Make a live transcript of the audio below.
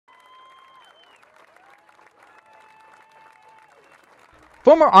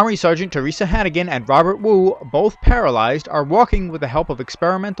Former Army Sergeant Teresa Hannigan and Robert Wu, both paralyzed, are walking with the help of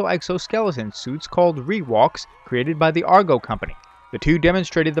experimental exoskeleton suits called Rewalks, created by the Argo Company. The two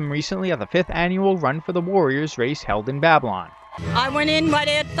demonstrated them recently at the 5th annual Run for the Warriors race held in Babylon. I went in right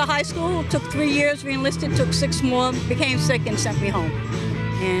after high school, took 3 years, re-enlisted, took 6 more, became sick and sent me home.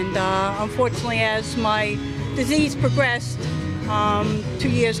 And unfortunately, as my disease progressed, 2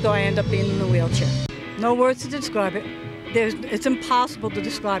 years ago I ended up being in a wheelchair. No words to describe it. It's impossible to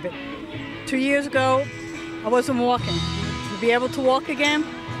describe it. 2 years ago, I wasn't walking. To be able to walk again,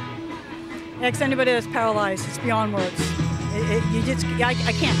 ask anybody that's paralyzed, it's beyond words.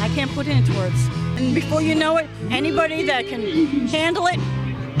 I can't put it into words. And before you know it, anybody that can handle it,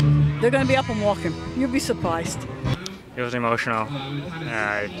 they're going to be up and walking. You'll be surprised. It was emotional.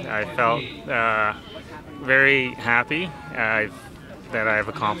 I felt very happy that I've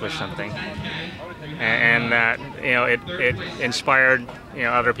accomplished something, and that it inspired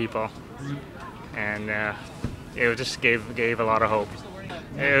other people, and it just gave a lot of hope.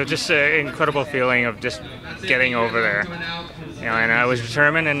 It was just an incredible feeling of just getting over there, and I was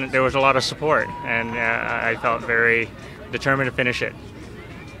determined, and there was a lot of support, and I felt very determined to finish it,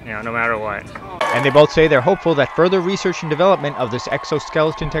 no matter what. And they both say they're hopeful that further research and development of this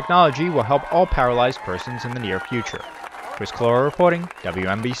exoskeleton technology will help all paralyzed persons in the near future. Chris Collora reporting,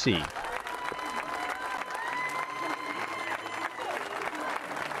 WNBC.